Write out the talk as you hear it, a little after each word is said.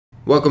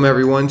Welcome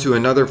everyone to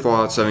another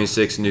Fallout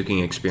 76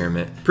 nuking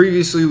experiment.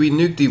 Previously we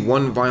nuked the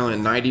One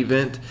Violent Night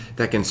event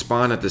that can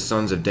spawn at the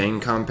Sons of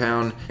Dane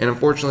compound, and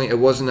unfortunately it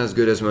wasn't as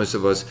good as most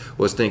of us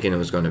was thinking it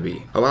was going to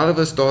be. A lot of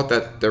us thought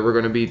that there were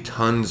going to be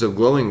tons of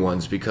glowing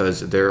ones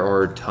because there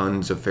are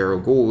tons of feral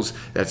ghouls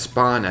that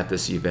spawn at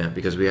this event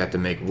because we had to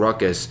make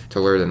ruckus to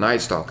lure the Night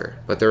Stalker.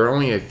 But there were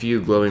only a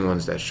few glowing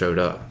ones that showed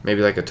up,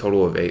 maybe like a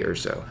total of 8 or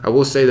so. I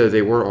will say though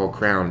they were all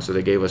crowned, so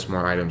they gave us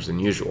more items than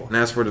usual. And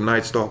as for the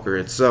Night Stalker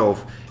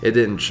itself, it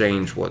didn't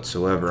change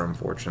whatsoever,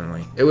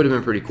 unfortunately. It would have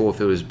been pretty cool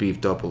if it was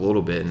beefed up a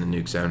little bit in the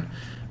nuke zone,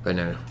 but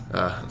no,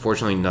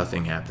 unfortunately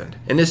nothing happened.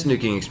 In this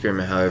nuking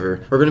experiment,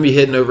 however, we're going to be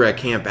hitting over at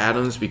Camp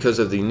Adams because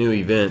of the new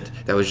event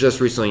that was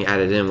just recently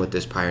added in with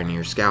this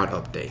Pioneer Scout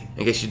update.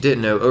 In case you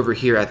didn't know, over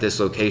here at this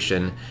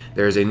location,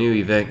 there is a new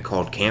event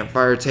called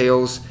Campfire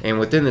Tales, and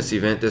within this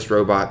event, this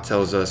robot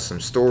tells us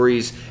some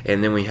stories,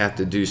 and then we have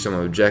to do some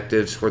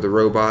objectives for the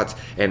robots,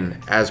 and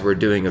as we're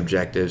doing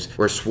objectives,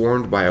 we're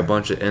swarmed by a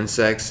bunch of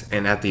insects,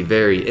 and at the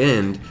very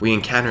end, we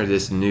encounter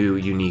this new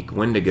unique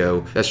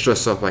Wendigo that's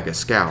dressed up like a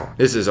scout.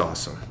 This is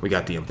awesome. We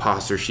got the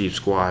imposter sheep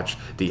squatch,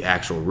 the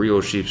actual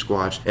real sheep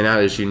squatch, and now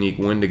this unique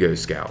Wendigo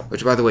scout.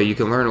 Which, by the way, you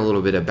can learn a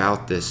little bit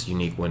about this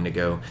unique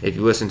Wendigo if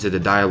you listen to the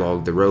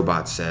dialogue the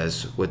robot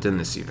says within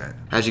this event.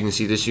 As you can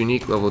see, this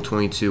unique level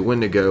 22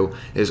 Wendigo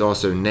is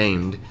also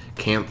named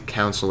Camp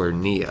Counselor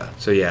Nia.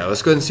 So yeah,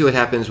 let's go ahead and see what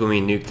happens when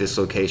we nuke this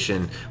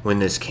location when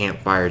this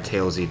Campfire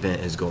Tales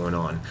event is going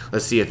on.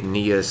 Let's see if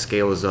Nia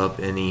scales up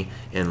any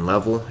in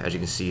level. As you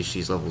can see,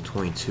 she's level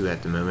 22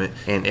 at the moment,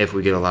 and if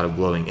we get a lot of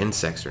glowing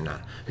insects or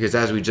not. Because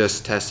as we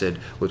just tested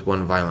with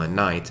One Violent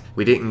Night,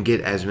 we didn't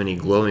get as many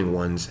glowing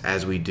ones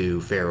as we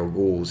do feral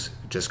ghouls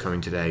just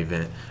coming to that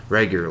event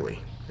regularly.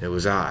 It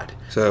was odd.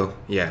 So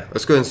yeah,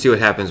 let's go ahead and see what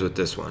happens with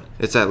this one.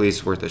 It's at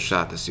least worth a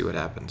shot to see what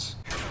happens.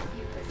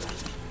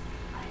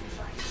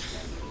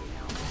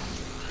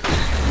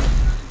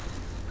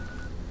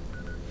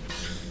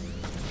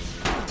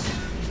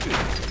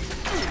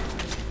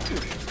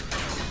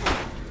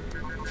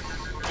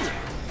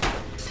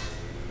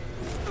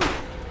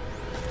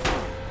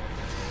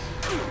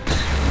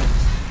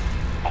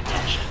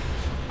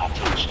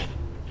 Attention.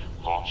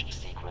 Launch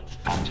sequence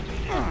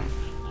activated.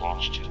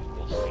 Launch tube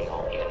will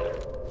seal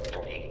in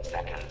 3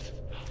 seconds.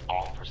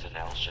 All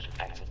personnel should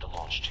exit the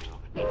launch tube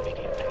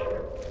immediately.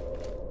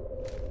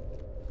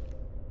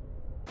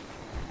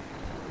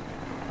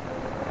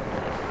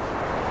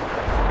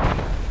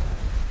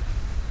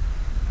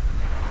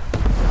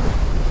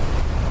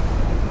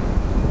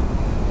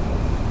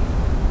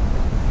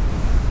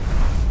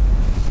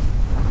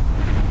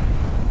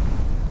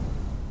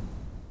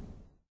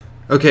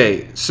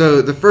 Okay,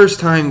 so the first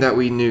time that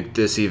we nuked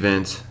this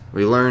event,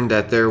 we learned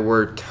that there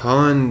were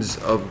tons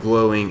of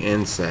glowing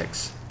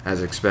insects,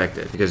 as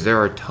expected, because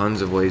there are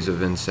tons of waves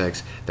of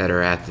insects that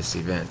are at this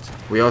event.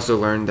 We also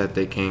learned that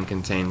they can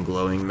contain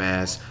glowing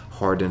mass,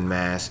 hardened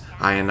mass,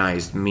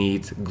 ionized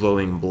meat,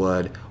 glowing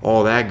blood,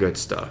 all that good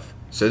stuff.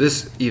 So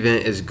this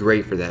event is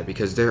great for that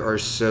because there are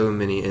so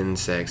many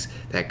insects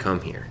that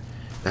come here.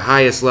 The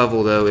highest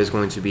level though is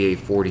going to be a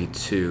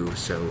 42,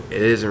 so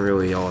it isn't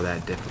really all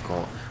that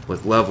difficult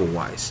with level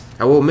wise.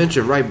 I will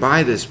mention right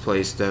by this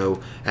place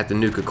though, at the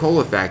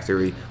Nuke-Cola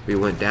factory, we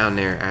went down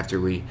there after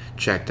we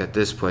checked at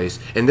this place,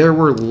 and there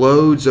were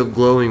loads of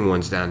glowing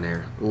ones down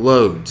there.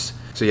 Loads.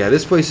 So yeah,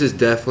 this place is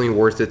definitely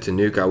worth it to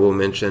nuke, I will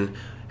mention.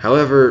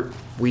 However,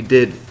 we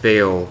did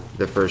fail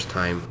the first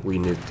time we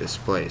nuked this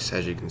place,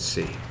 as you can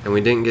see. And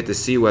we didn't get to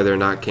see whether or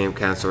not Camp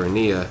Counselor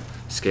Nia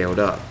scaled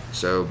up.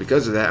 So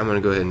because of that, I'm going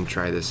to go ahead and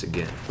try this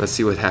again. Let's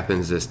see what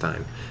happens this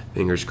time.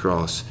 Fingers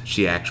crossed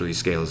she actually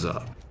scales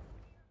up.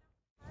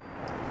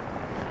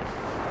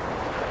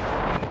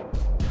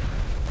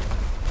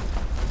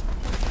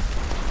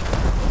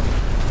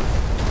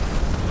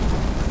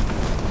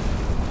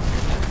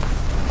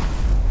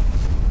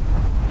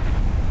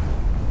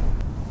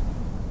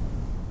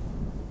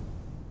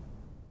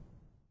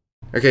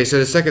 Okay, so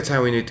the second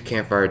time we nuked the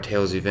Campfire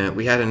Tales event,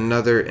 we had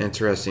another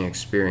interesting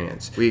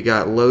experience. We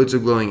got loads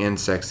of glowing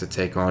insects to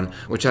take on,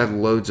 which had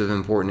loads of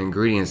important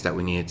ingredients that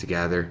we needed to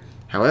gather.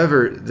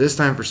 However, this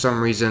time for some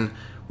reason,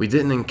 we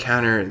didn't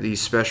encounter the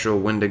special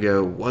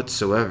Wendigo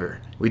whatsoever.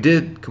 We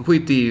did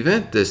complete the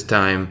event this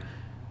time,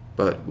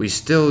 but we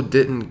still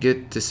didn't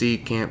get to see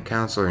Camp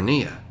Counselor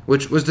Nia,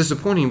 which was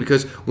disappointing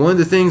because one of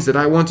the things that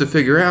I want to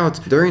figure out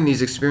during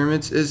these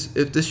experiments is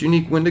if this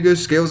unique Wendigo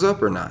scales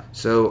up or not.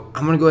 So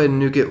I'm going to go ahead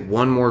and nuke it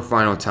one more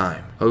final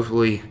time.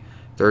 Hopefully,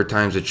 third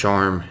time's a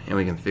charm and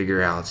we can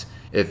figure out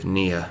if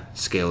Nia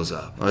scales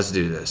up. Let's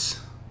do this.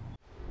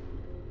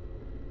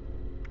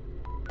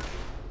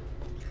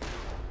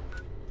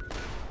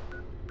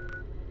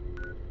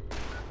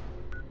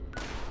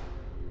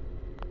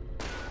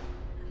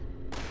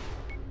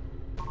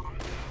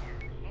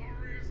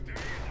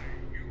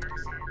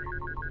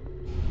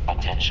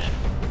 Attention.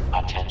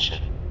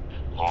 Attention.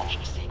 Launch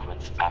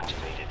sequence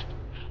activated.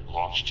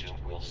 Launch tube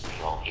will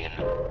seal in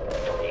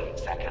 3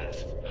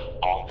 seconds.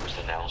 All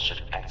personnel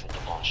should exit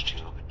the launch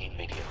tube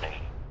immediately.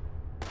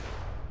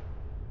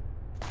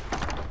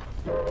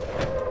 Launch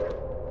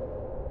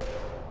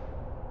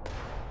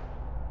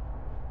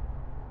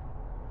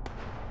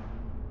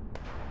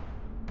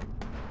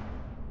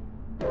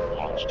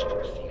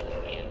tube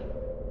sealing in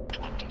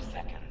 20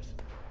 seconds.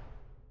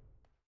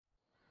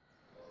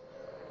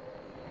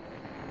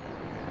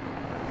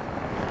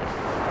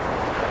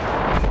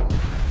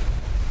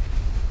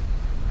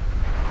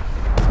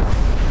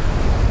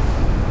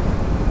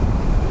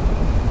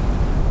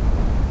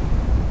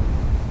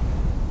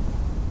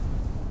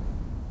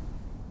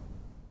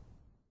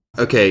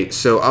 Okay,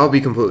 so I'll be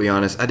completely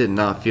honest, I did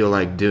not feel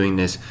like doing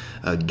this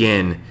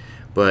again,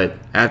 but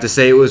I have to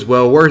say it was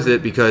well worth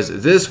it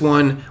because this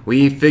one,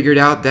 we figured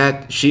out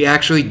that she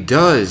actually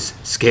does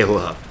scale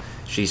up.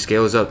 She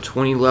scales up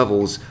 20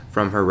 levels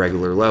from her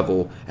regular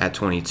level at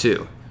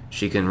 22.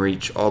 She can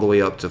reach all the way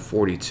up to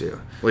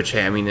 42, which,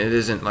 hey, I mean, it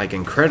isn't like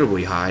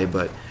incredibly high,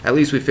 but at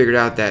least we figured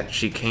out that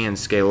she can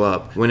scale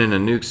up when in a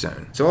nuke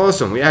zone. So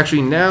awesome, we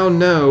actually now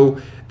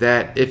know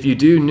that if you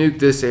do nuke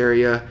this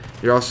area,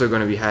 you're also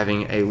going to be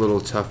having a little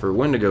tougher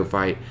Wendigo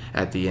fight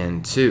at the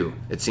end too.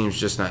 It seems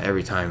just not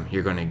every time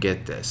you're going to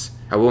get this.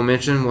 I will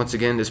mention, once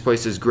again, this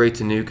place is great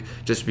to nuke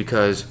just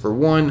because, for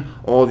one,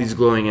 all these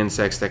glowing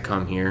insects that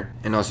come here,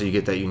 and also you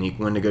get that unique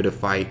Wendigo to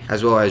fight,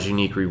 as well as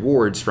unique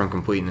rewards from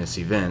completing this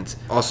event.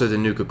 Also, the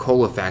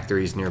Nuka-Cola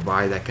factory is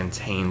nearby that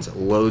contains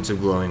loads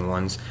of glowing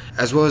ones,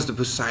 as well as the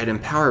Poseidon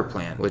power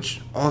plant, which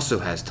also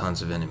has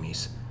tons of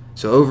enemies.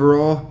 So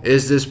overall,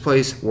 is this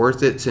place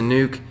worth it to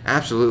nuke?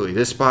 Absolutely.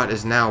 This spot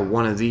is now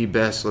one of the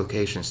best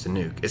locations to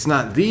nuke. It's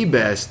not the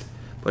best,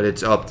 but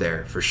it's up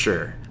there for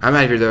sure. I'm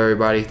out of here though,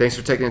 everybody. Thanks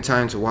for taking the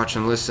time to watch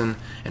and listen,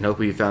 and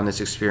hopefully you found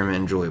this experiment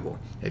enjoyable.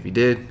 If you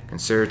did,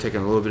 consider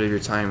taking a little bit of your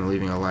time and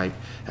leaving a like.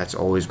 That's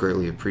always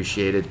greatly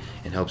appreciated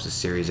and helps the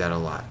series out a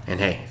lot. And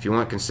hey, if you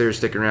want, consider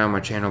sticking around my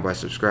channel by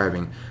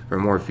subscribing for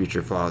more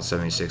future Fallout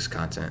 76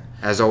 content.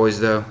 As always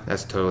though,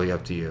 that's totally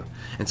up to you.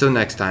 Until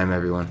next time,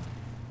 everyone,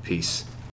 peace.